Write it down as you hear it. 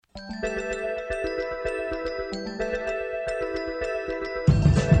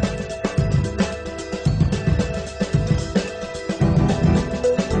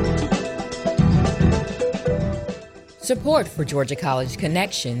Support for Georgia College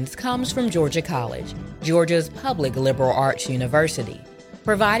Connections comes from Georgia College, Georgia's public liberal arts university,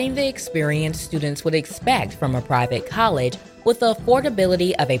 providing the experience students would expect from a private college with the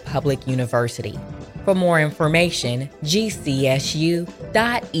affordability of a public university. For more information, gcsu.edu.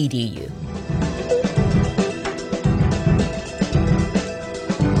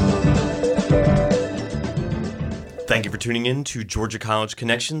 Thank you for tuning in to Georgia College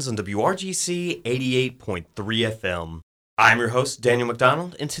Connections on WRGC 88.3 FM. I'm your host, Daniel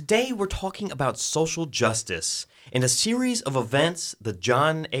McDonald, and today we're talking about social justice in a series of events the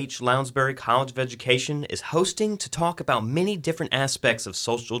John H. Lounsbury College of Education is hosting to talk about many different aspects of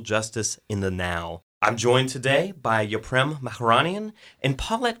social justice in the now. I'm joined today by Yeprem Maharanian and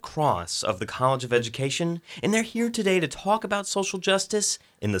Paulette Cross of the College of Education, and they're here today to talk about social justice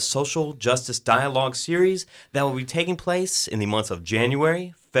in the Social Justice Dialogue series that will be taking place in the months of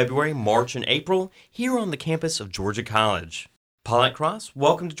January, February, March, and April here on the campus of Georgia College. Paulette Cross,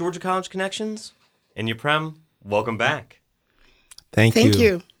 welcome to Georgia College Connections, and Yeprem, welcome back. Thank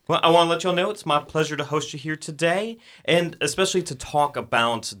you. Well, I want to let y'all know it's my pleasure to host you here today, and especially to talk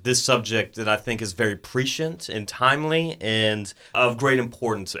about this subject that I think is very prescient and timely and of great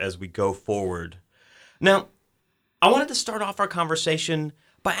importance as we go forward. Now, I wanted to start off our conversation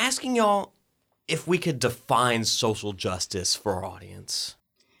by asking y'all if we could define social justice for our audience.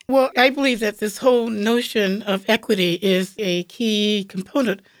 Well, I believe that this whole notion of equity is a key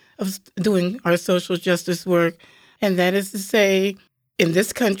component of doing our social justice work, and that is to say, in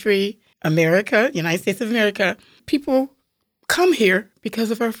this country, America, United States of America, people come here because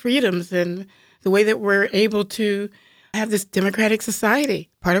of our freedoms and the way that we're able to have this democratic society.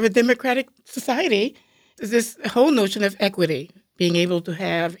 Part of a democratic society is this whole notion of equity, being able to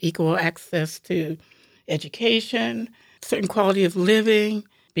have equal access to education, certain quality of living,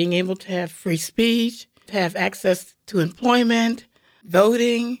 being able to have free speech, to have access to employment,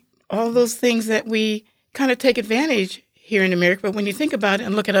 voting, all those things that we kind of take advantage here in America. But when you think about it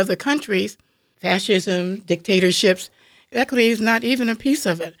and look at other countries, fascism, dictatorships, equity is not even a piece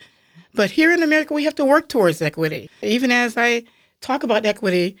of it. But here in America, we have to work towards equity. Even as I talk about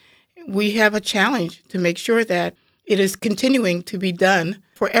equity, we have a challenge to make sure that it is continuing to be done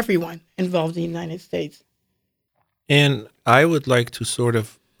for everyone involved in the United States. And I would like to sort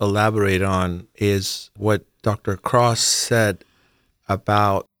of elaborate on is what Dr. Cross said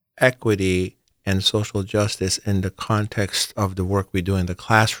about equity and social justice in the context of the work we do in the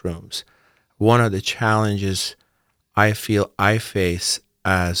classrooms. One of the challenges I feel I face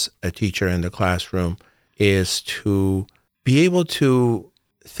as a teacher in the classroom is to be able to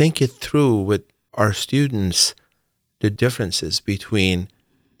think it through with our students, the differences between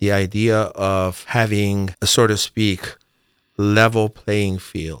the idea of having a, so to speak, level playing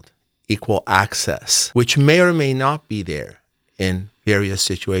field, equal access, which may or may not be there in various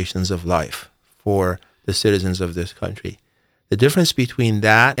situations of life for the citizens of this country. The difference between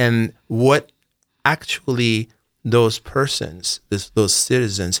that and what actually those persons, those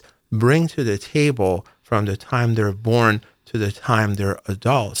citizens, bring to the table from the time they're born to the time they're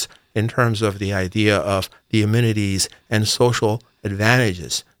adults in terms of the idea of the amenities and social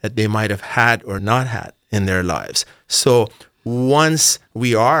advantages that they might have had or not had in their lives. So once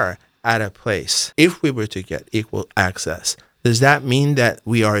we are at a place, if we were to get equal access, does that mean that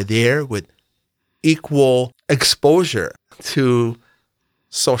we are there with equal exposure to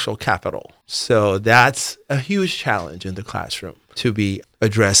social capital? So that's a huge challenge in the classroom to be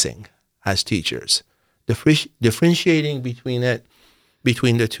addressing as teachers. Differentiating between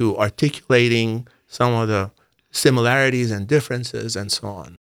the two, articulating some of the similarities and differences and so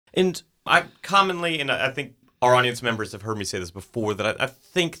on. And I commonly, and I think our audience members have heard me say this before, that I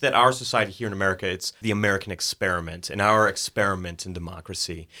think that our society here in America, it's the American experiment and our experiment in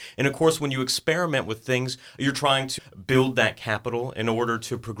democracy. And of course, when you experiment with things, you're trying to build that capital in order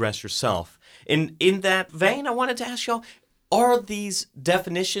to progress yourself. And in that vein, I wanted to ask y'all, are these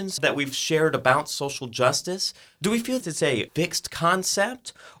definitions that we've shared about social justice, do we feel that it's a fixed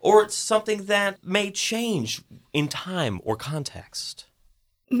concept or it's something that may change in time or context?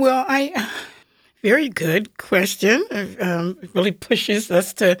 Well, very good question. It really pushes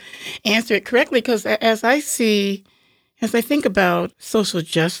us to answer it correctly because as I think about social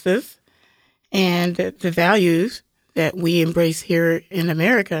justice and the values that we embrace here in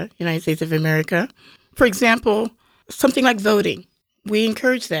America, United States of America, for example, something like voting, we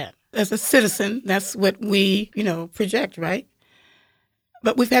encourage that. As a citizen, that's what we, project, right?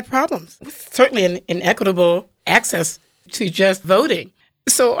 But we've had problems, certainly in inequitable access to just voting.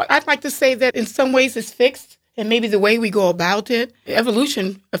 So I'd like to say that in some ways it's fixed, and maybe the way we go about it,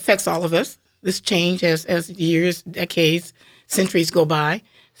 evolution affects all of us. this change as years, decades, centuries go by.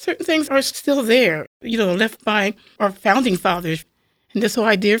 Certain things are still there, left by our founding fathers. And this whole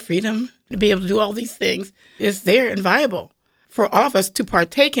idea of freedom, to be able to do all these things, is there and viable for all of us to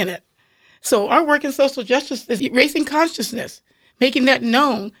partake in it. So our work in social justice is raising consciousness, making that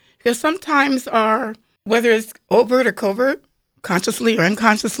known, because sometimes whether it's overt or covert, consciously or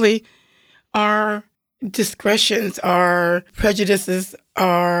unconsciously, our discretions, our prejudices,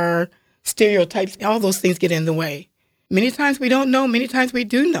 our stereotypes, all those things get in the way. Many times we don't know, many times we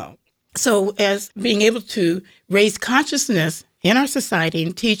do know. So as being able to raise consciousness in our society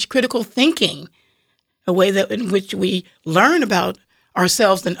and teach critical thinking, a way in which we learn about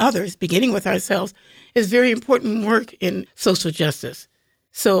ourselves and others, beginning with ourselves, is very important work in social justice.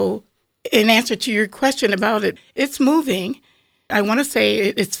 So in answer to your question about it, it's moving. I want to say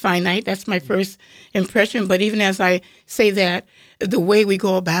it's finite. That's my first impression. But even as I say that, the way we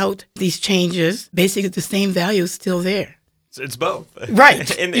go about these changes, basically the same value is still there. It's both.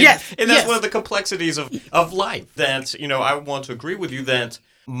 Right. Yes. And that's one of the complexities of life. That, I want to agree with you that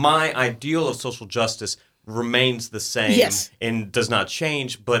my ideal of social justice remains the same and does not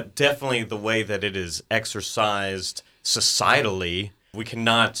change, but definitely the way that it is exercised societally. We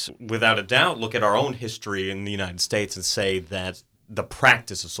cannot, without a doubt, look at our own history in the United States and say that the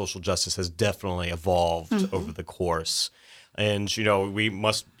practice of social justice has definitely evolved over the course. And, we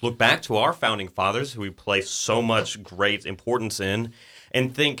must look back to our founding fathers, who we place so much great importance in,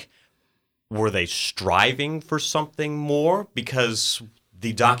 and think, were they striving for something more? Because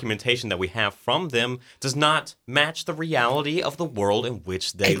the documentation that we have from them does not match the reality of the world in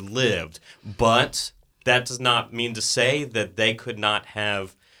which they lived. But that does not mean to say that they could not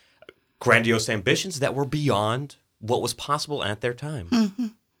have grandiose ambitions that were beyond what was possible at their time. Mm-hmm.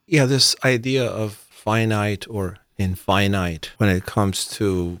 Yeah, this idea of finite or infinite when it comes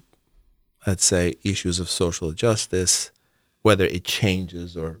to, let's say, issues of social justice, whether it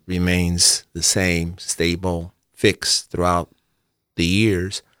changes or remains the same, stable, fixed throughout the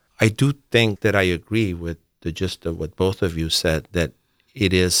years, I do think that I agree with the gist of what both of you said, that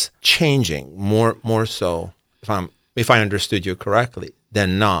it is changing more so, if I understood you correctly,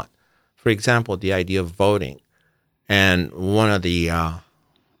 than not. For example, the idea of voting. And one of the,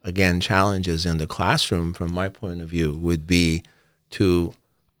 again, challenges in the classroom from my point of view would be to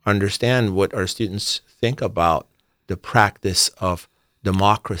understand what our students think about the practice of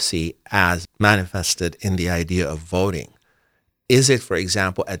democracy as manifested in the idea of voting. Is it, for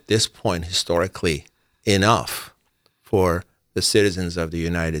example, at this point historically enough for the citizens of the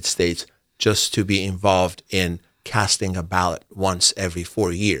United States just to be involved in casting a ballot once every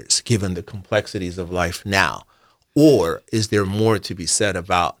 4 years, given the complexities of life now? Or is there more to be said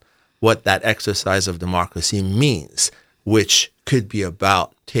about what that exercise of democracy means, which could be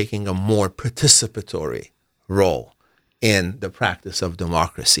about taking a more participatory role in the practice of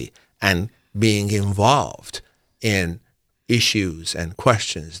democracy and being involved in issues and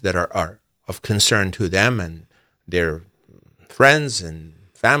questions that are of concern to them and their friends and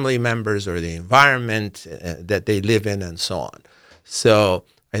family members or the environment that they live in and so on. So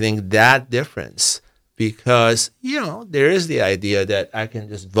I think that difference, because, there is the idea that I can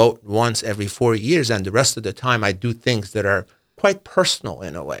just vote once every 4 years and the rest of the time I do things that are quite personal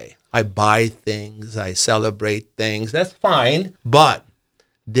in a way. I buy things, I celebrate things, that's fine. But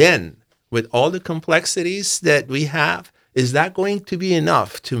then with all the complexities that we have, is that going to be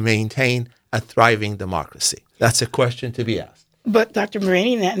enough to maintain a thriving democracy? That's a question to be asked. But Dr.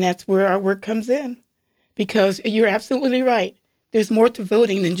 Marini, and that's where our work comes in, because you're absolutely right. There's more to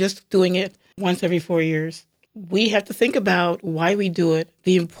voting than just doing it once every 4 years. We have to think about why we do it,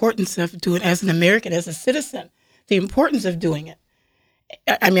 the importance of doing it as an American, as a citizen, the importance of doing it.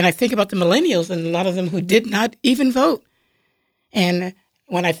 I think about the millennials and a lot of them who did not even vote. And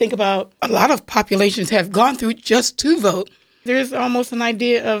when I think about a lot of populations have gone through just to vote, there's almost an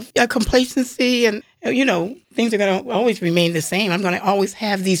idea of complacency and, things are going to always remain the same. I'm going to always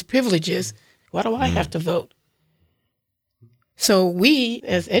have these privileges. Why do I have to vote? So we,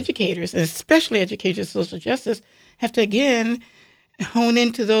 as educators, and especially educators of social justice, have to, again, hone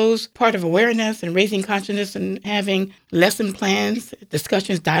into those part of awareness and raising consciousness and having lesson plans,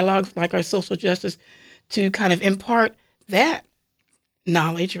 discussions, dialogues like our social justice to kind of impart that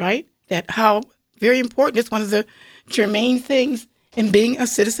knowledge, right? That how very important, it's one of the germane things in being a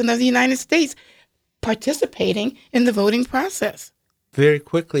citizen of the United States, participating in the voting process. Very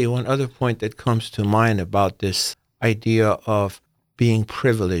quickly, one other point that comes to mind about this idea of being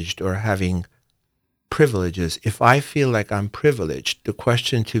privileged or having privileges. If I feel like I'm privileged, the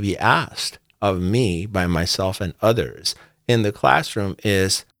question to be asked of me by myself and others in the classroom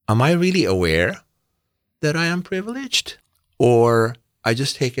is, am I really aware that I am privileged? Or I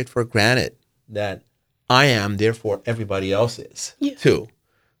just take it for granted that I am, therefore everybody else is too,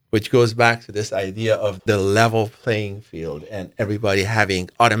 which goes back to this idea of the level playing field and everybody having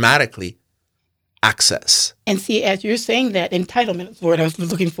automatically access. And see, as you're saying that, entitlement is the word I was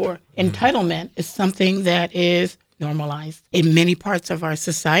looking for. Entitlement is something that is normalized in many parts of our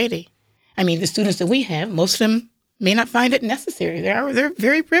society. I mean, the students that we have, most of them may not find it necessary. They're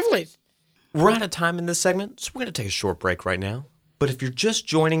very privileged. We're out of time in this segment, so we're going to take a short break right now. But if you're just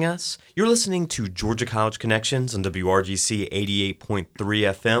joining us, you're listening to Georgia College Connections on WRGC 88.3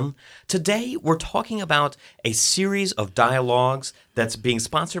 FM. Today, we're talking about a series of dialogues that's being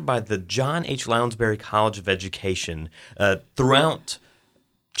sponsored by the John H. Lounsbury College of Education. Throughout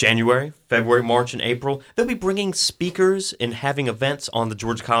January, February, March, and April, they'll be bringing speakers and having events on the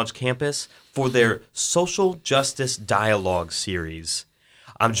Georgia College campus for their Social Justice Dialogue series.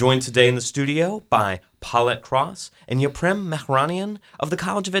 I'm joined today in the studio by Paulette Cross and Yaprem Mahranian of the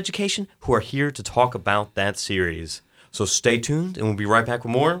College of Education, who are here to talk about that series. So stay tuned, and we'll be right back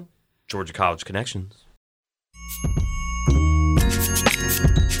with more Georgia College Connections.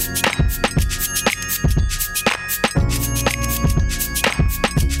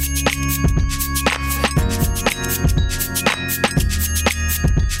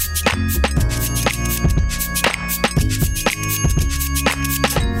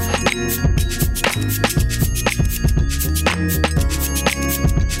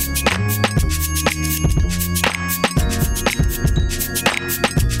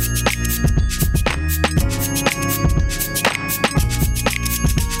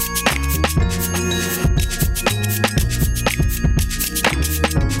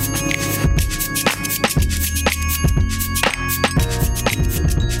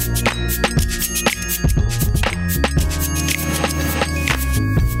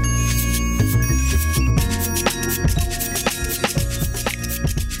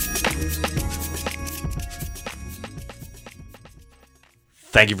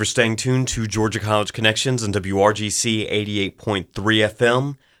 Thank you for staying tuned to Georgia College Connections on WRGC 88.3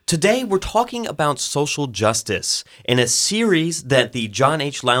 FM. Today, we're talking about social justice in a series that the John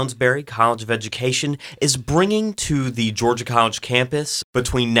H. Lounsbury College of Education is bringing to the Georgia College campus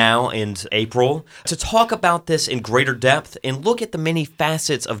between now and April to talk about this in greater depth and look at the many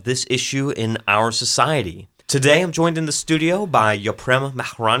facets of this issue in our society. Today, I'm joined in the studio by Yaprem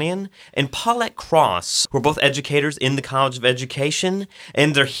Mahranian and Paulette Cross, who are both educators in the College of Education,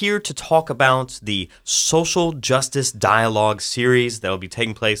 and they're here to talk about the Social Justice Dialogue series that will be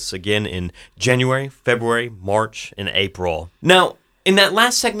taking place again in January, February, March, and April. Now, in that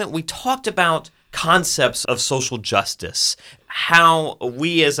last segment, we talked about concepts of social justice, how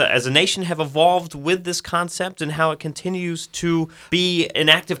we as a nation have evolved with this concept and how it continues to be an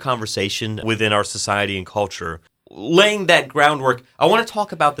active conversation within our society and culture. Laying that groundwork, I want to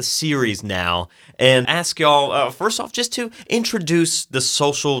talk about the series now and ask y'all, first off, just to introduce the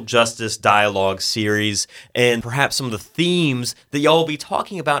Social Justice Dialogue series and perhaps some of the themes that y'all will be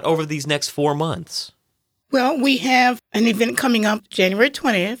talking about over these next 4 months. Well, we have an event coming up January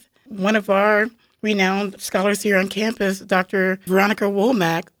 20th. One of our renowned scholars here on campus, Dr. Veronica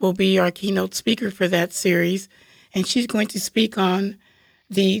Womack, will be our keynote speaker for that series. And she's going to speak on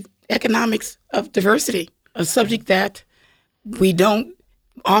the economics of diversity, a subject that we don't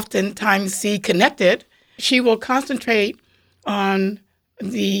oftentimes see connected. She will concentrate on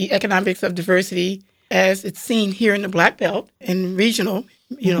the economics of diversity as it's seen here in the Black Belt and regional,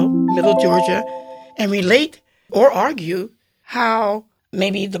 middle Georgia, and relate or argue how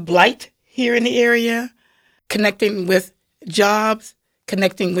maybe the blight here in the area, connecting with jobs,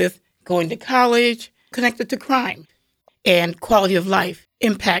 connecting with going to college, connected to crime and quality of life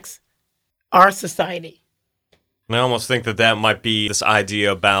impacts our society. And I almost think that might be this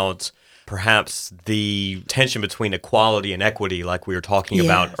idea about perhaps the tension between equality and equity, like we were talking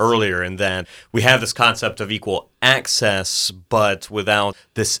about earlier, and that we have this concept of equal access, but without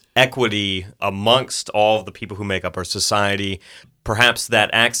this equity amongst all of the people who make up our society, perhaps that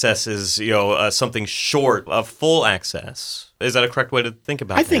access is, something short of full access. Is that a correct way to think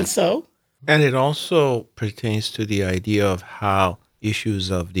about it? I think so. And it also pertains to the idea of how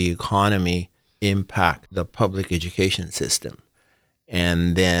issues of the economy impact the public education system,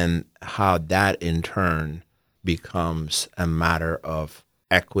 and then how that in turn becomes a matter of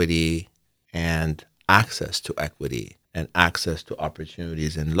equity and access to equity and access to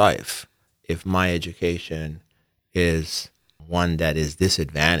opportunities in life. If my education is one that is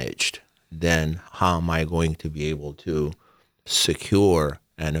disadvantaged, then how am I going to be able to secure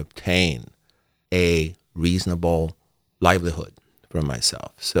and obtain a reasonable livelihood for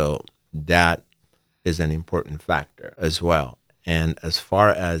myself. So that is an important factor as well. And as far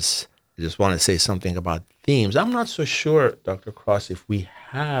as I just want to say something about themes, I'm not so sure, Dr. Cross, if we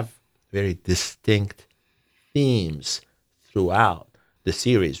have very distinct themes throughout. The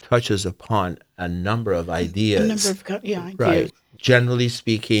series touches upon a number of ideas. Ideas. Right. Generally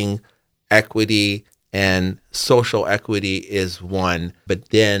speaking, equity and social equity is one. But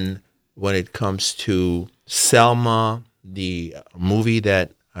then when it comes to Selma, the movie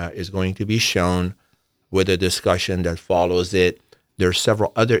that is going to be shown with a discussion that follows it, there are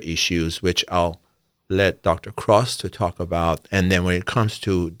several other issues which I'll let Dr. Cross to talk about. And then when it comes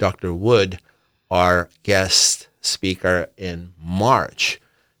to Dr. Wood, our guest speaker in March,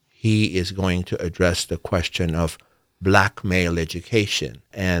 he is going to address the question of Black male education.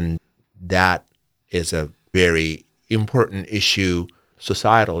 And that is a very important issue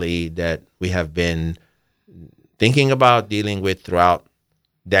societally that we have been thinking about dealing with throughout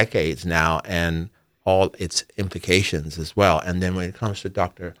decades now, and all its implications as well. And then when it comes to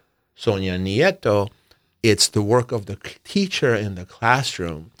Dr. Sonia Nieto, it's the work of the teacher in the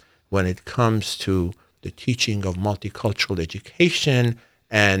classroom when it comes to the teaching of multicultural education,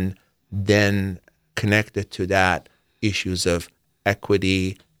 and then connected to that, issues of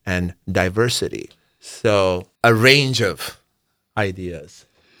equity and diversity. So a range of ideas.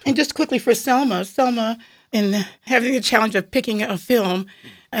 And just quickly for Selma, in having the challenge of picking a film,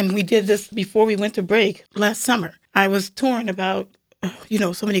 and we did this before we went to break last summer, I was torn about,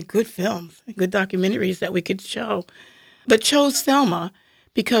 so many good films, good documentaries that we could show, but chose Selma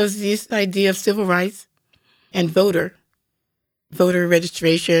because this idea of civil rights and voter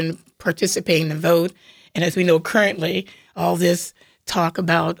registration, participating in the vote, and as we know currently, all this talk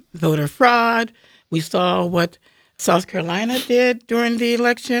about voter fraud. We saw what South Carolina did during the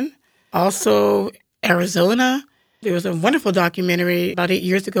election. Also, Arizona. There was a wonderful documentary about 8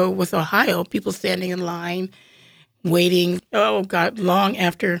 years ago with Ohio, people standing in line, waiting, long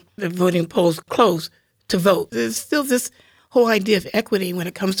after the voting polls closed to vote. There's still this whole idea of equity when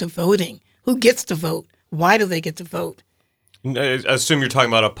it comes to voting. Who gets to vote? Why do they get to vote? I assume you're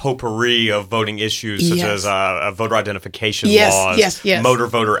talking about a potpourri of voting issues such as voter identification laws, motor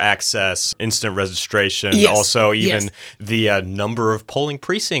voter access, instant registration, also even the number of polling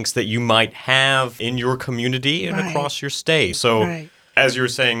precincts that you might have in your community and across your state. So as you were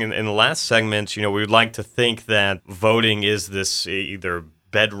saying in the last segment, we would like to think that voting is this either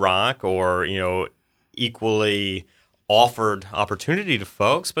bedrock or, equally offered opportunity to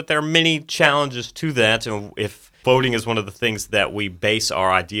folks, but there are many challenges to that. And if voting is one of the things that we base our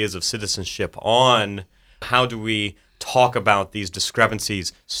ideas of citizenship on, how do we talk about these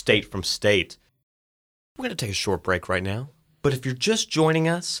discrepancies state from state? We're going to take a short break right now. But if you're just joining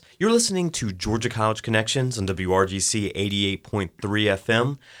us, you're listening to Georgia College Connections on WRGC 88.3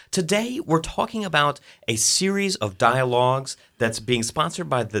 FM. Today, we're talking about a series of dialogues that's being sponsored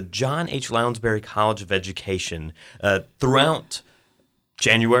by the John H. Lounsbury College of Education. Throughout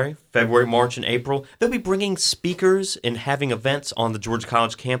January, February, March, and April, they'll be bringing speakers and having events on the Georgia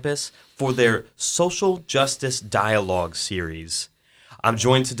College campus for their Social Justice Dialogue series. I'm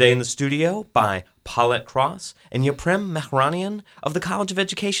joined today in the studio by Paulette Cross and Yaprem Mahranian of the College of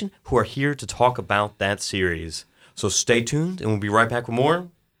Education, who are here to talk about that series. So stay tuned, and we'll be right back with more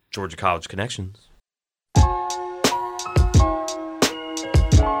Georgia College Connections.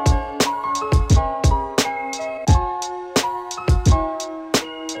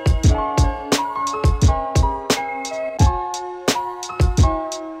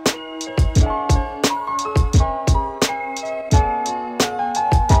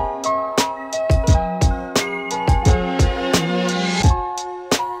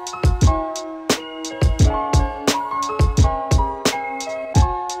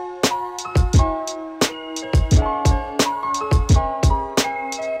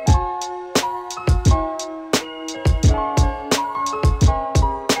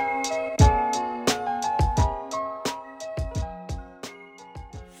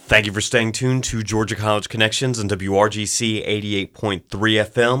 Thank you for staying tuned to Georgia College Connections on WRGC 88.3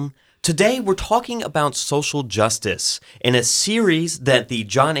 FM. Today, we're talking about social justice in a series that the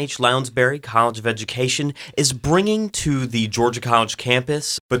John H. Lounsbury College of Education is bringing to the Georgia College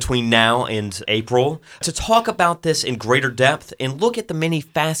campus between now and April to talk about this in greater depth and look at the many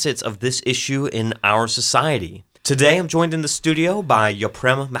facets of this issue in our society. Today, I'm joined in the studio by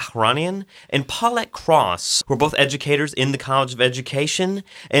Yaprem Mahranian and Paulette Cross, who are both educators in the College of Education,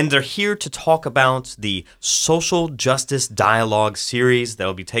 and they're here to talk about the Social Justice Dialogue series that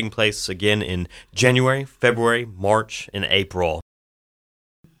will be taking place again in January, February, March, and April.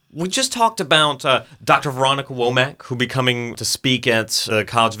 We just talked about Dr. Veronica Womack, who will be coming to speak at the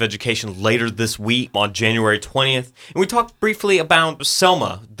College of Education later this week on January 20th. And we talked briefly about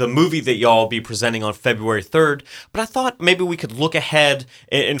Selma, the movie that y'all will be presenting on February 3rd. But I thought maybe we could look ahead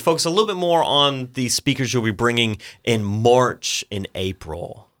and focus a little bit more on the speakers you'll be bringing in March and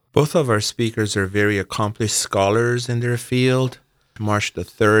April. Both of our speakers are very accomplished scholars in their field. March the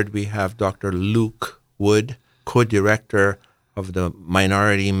 3rd, we have Dr. Luke Wood, co-director of the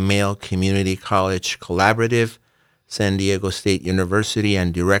Minority Male Community College Collaborative, San Diego State University,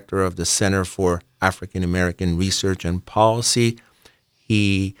 and director of the Center for African American Research and Policy.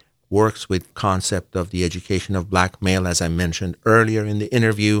 He works with concept of the education of black male, as I mentioned earlier in the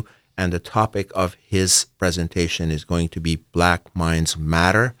interview, and the topic of his presentation is going to be Black Minds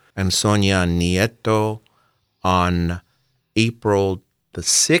Matter. And Sonia Nieto on April the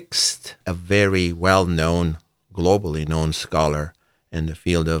 6th, a very well-known, globally known scholar in the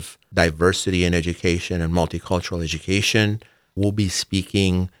field of diversity in education and multicultural education, will be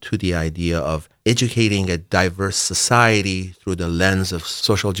speaking to the idea of educating a diverse society through the lens of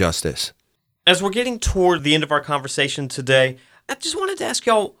social justice. As we're getting toward the end of our conversation today, I just wanted to ask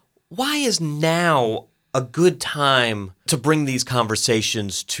y'all, why is now a good time to bring these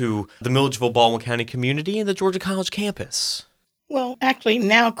conversations to the Milledgeville-Baldwin County community and the Georgia College campus? Well, actually,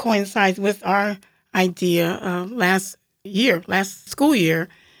 now coincides with our idea last school year,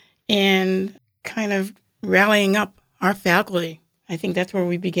 and kind of rallying up our faculty. I think that's where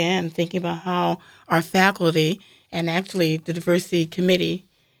we began, thinking about how our faculty and actually the diversity committee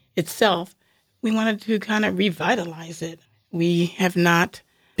itself, we wanted to kind of revitalize it. We have not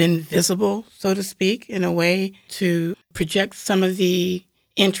been visible, so to speak, in a way to project some of the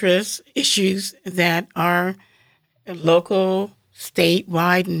interests, issues that are local,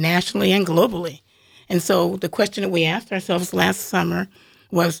 statewide, nationally, and globally. And so the question that we asked ourselves last summer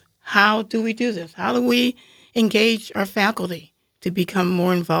was, how do we do this? How do we engage our faculty to become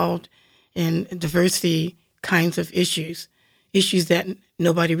more involved in diversity kinds of issues that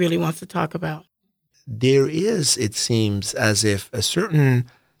nobody really wants to talk about? There is, it seems, as if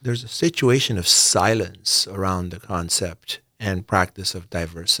there's a situation of silence around the concept and practice of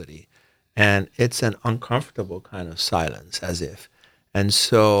diversity. And it's an uncomfortable kind of silence, as if. And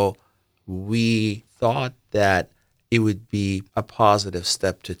so we thought that it would be a positive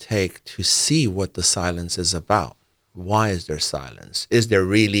step to take to see what the silence is about. Why is there silence? Is there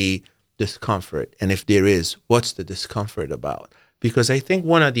really discomfort? And if there is, what's the discomfort about? Because I think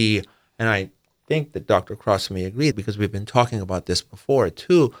and I think that Dr. Cross may agree, because we've been talking about this before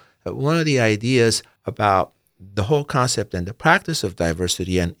too, that one of the ideas about the whole concept and the practice of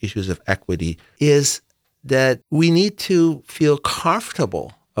diversity and issues of equity is that we need to feel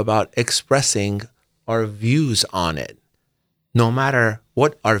comfortable about expressing our views on it, no matter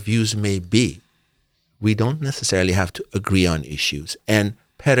what our views may be. We don't necessarily have to agree on issues. And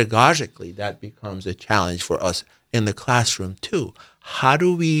pedagogically, that becomes a challenge for us in the classroom too. How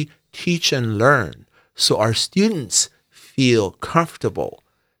do we teach and learn so our students feel comfortable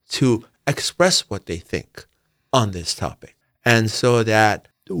to express what they think on this topic? And so that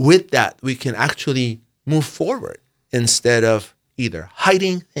with that, we can actually move forward instead of either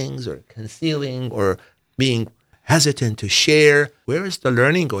hiding things or concealing or being hesitant to share. Where is the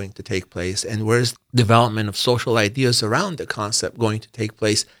learning going to take place, and where is development of social ideas around the concept going to take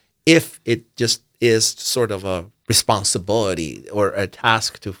place if it just is sort of a responsibility or a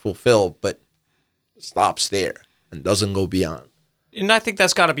task to fulfill, but stops there and doesn't go beyond? And I think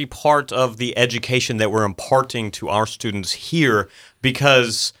that's got to be part of the education that we're imparting to our students here,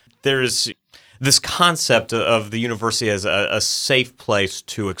 because there's this concept of the university as a safe place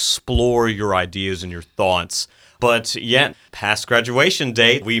to explore your ideas and your thoughts. But yet, past graduation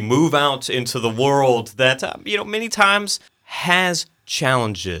date, we move out into the world that, many times has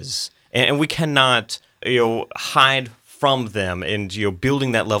challenges, and we cannot, hide from them. And,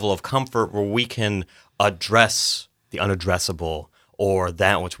 building that level of comfort where we can address the unaddressable or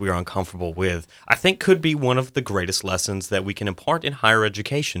that which we are uncomfortable with, I think could be one of the greatest lessons that we can impart in higher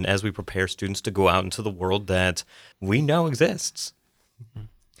education as we prepare students to go out into the world that we know exists. Mm-hmm.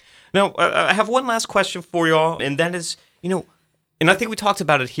 Now, I have one last question for y'all, and that is, and I think we talked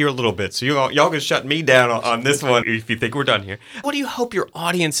about it here a little bit, so y'all can shut me down on this one if you think we're done here. What do you hope your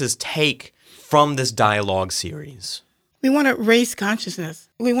audiences take from this dialogue series? We want to raise consciousness.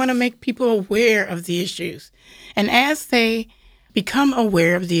 We want to make people aware of the issues. And as they become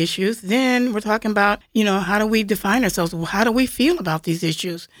aware of the issues, then we're talking about, how do we define ourselves? How do we feel about these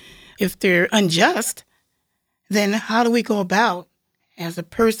issues? If they're unjust, then how do we go about, as a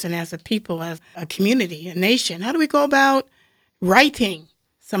person, as a people, as a community, a nation, how do we go about righting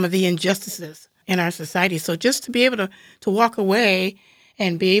some of the injustices in our society. So just to be able to walk away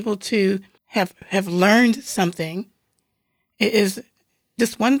and be able to have learned something is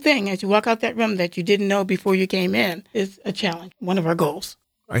just one thing as you walk out that room that you didn't know before you came in is a challenge, one of our goals.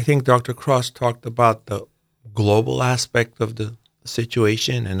 I think Dr. Cross talked about the global aspect of the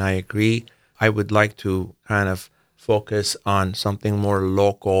situation, and I agree. I would like to kind of focus on something more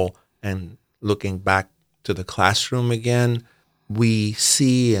local and looking back to the classroom again. We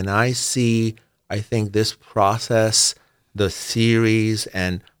see, and I think this process, the series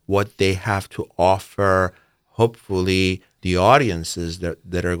and what they have to offer, hopefully the audiences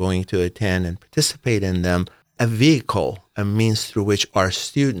that are going to attend and participate in them, a vehicle, a means through which our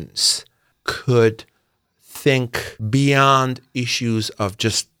students could think beyond issues of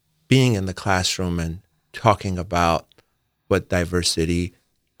just being in the classroom and talking about what diversity,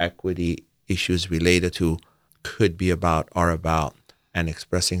 equity issues related to could be about, are about, and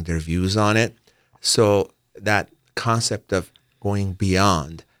expressing their views on it. So that concept of going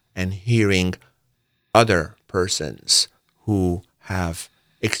beyond and hearing other persons who have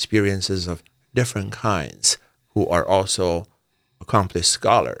experiences of different kinds, who are also accomplished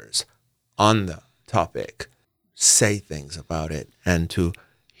scholars on the topic, say things about it and to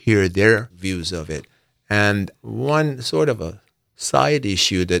hear their views of it. And one sort of a side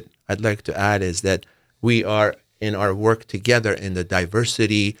issue that I'd like to add is that we are in our work together in the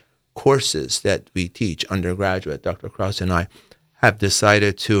diversity courses that we teach undergraduate. Dr. Cross and I have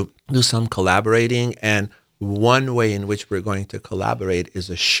decided to do some collaborating, and one way in which we're going to collaborate is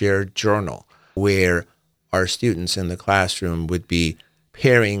a shared journal where our students in the classroom would be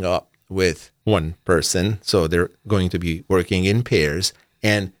pairing up with one person, so they're going to be working in pairs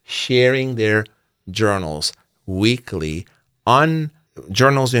and sharing their journals weekly on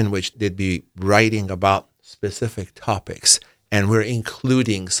journals in which they'd be writing about specific topics. And we're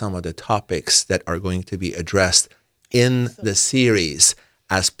including some of the topics that are going to be addressed in the series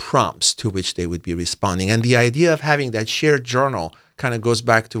as prompts to which they would be responding. And the idea of having that shared journal kind of goes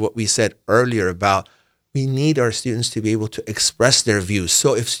back to what we said earlier about we need our students to be able to express their views.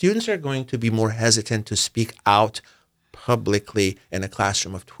 So if students are going to be more hesitant to speak out publicly in a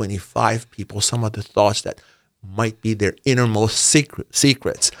classroom of 25 people, some of the thoughts that might be their innermost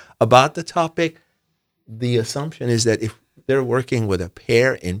secrets about the topic, the assumption is that if they're working with a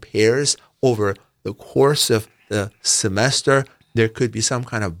pair in pairs over the course of the semester, there could be some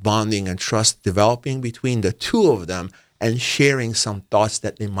kind of bonding and trust developing between the two of them and sharing some thoughts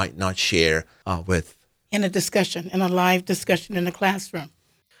that they might not share with. In a discussion, in a live discussion in the classroom.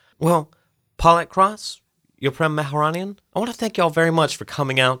 Well, Paulette Cross, Yoprem Maharanian, I want to thank y'all very much for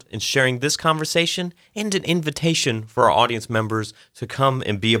coming out and sharing this conversation and an invitation for our audience members to come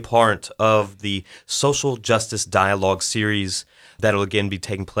and be a part of the Social Justice Dialogue series that'll again be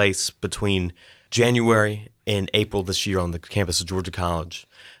taking place between January and April this year on the campus of Georgia College.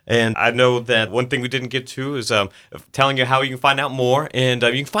 And I know that one thing we didn't get to is telling you how you can find out more. And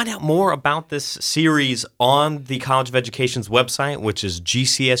you can find out more about this series on the College of Education's website, which is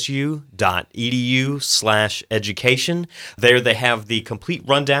gcsu.edu/education. There they have the complete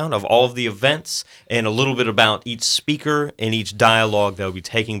rundown of all of the events and a little bit about each speaker and each dialogue that will be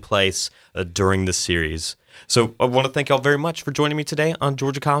taking place during the series. So I want to thank y'all very much for joining me today on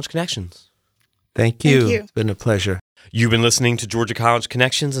Georgia College Connections. Thank you. Thank you. It's been a pleasure. You've been listening to Georgia College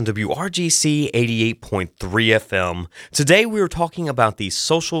Connections on WRGC 88.3 FM. Today we are talking about the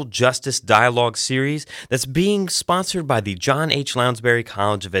Social Justice Dialogue series that's being sponsored by the John H. Lounsbury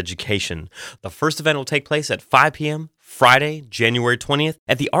College of Education. The first event will take place at 5 p.m. Friday, January 20th,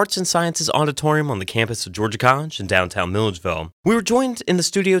 at the Arts and Sciences Auditorium on the campus of Georgia College in downtown Milledgeville. We were joined in the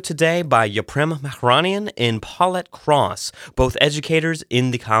studio today by Yoprem Maharanian and Paulette Cross, both educators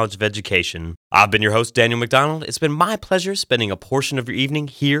in the College of Education. I've been your host, Daniel McDonald. It's been my pleasure spending a portion of your evening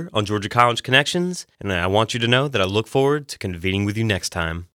here on Georgia College Connections, and I want you to know that I look forward to convening with you next time.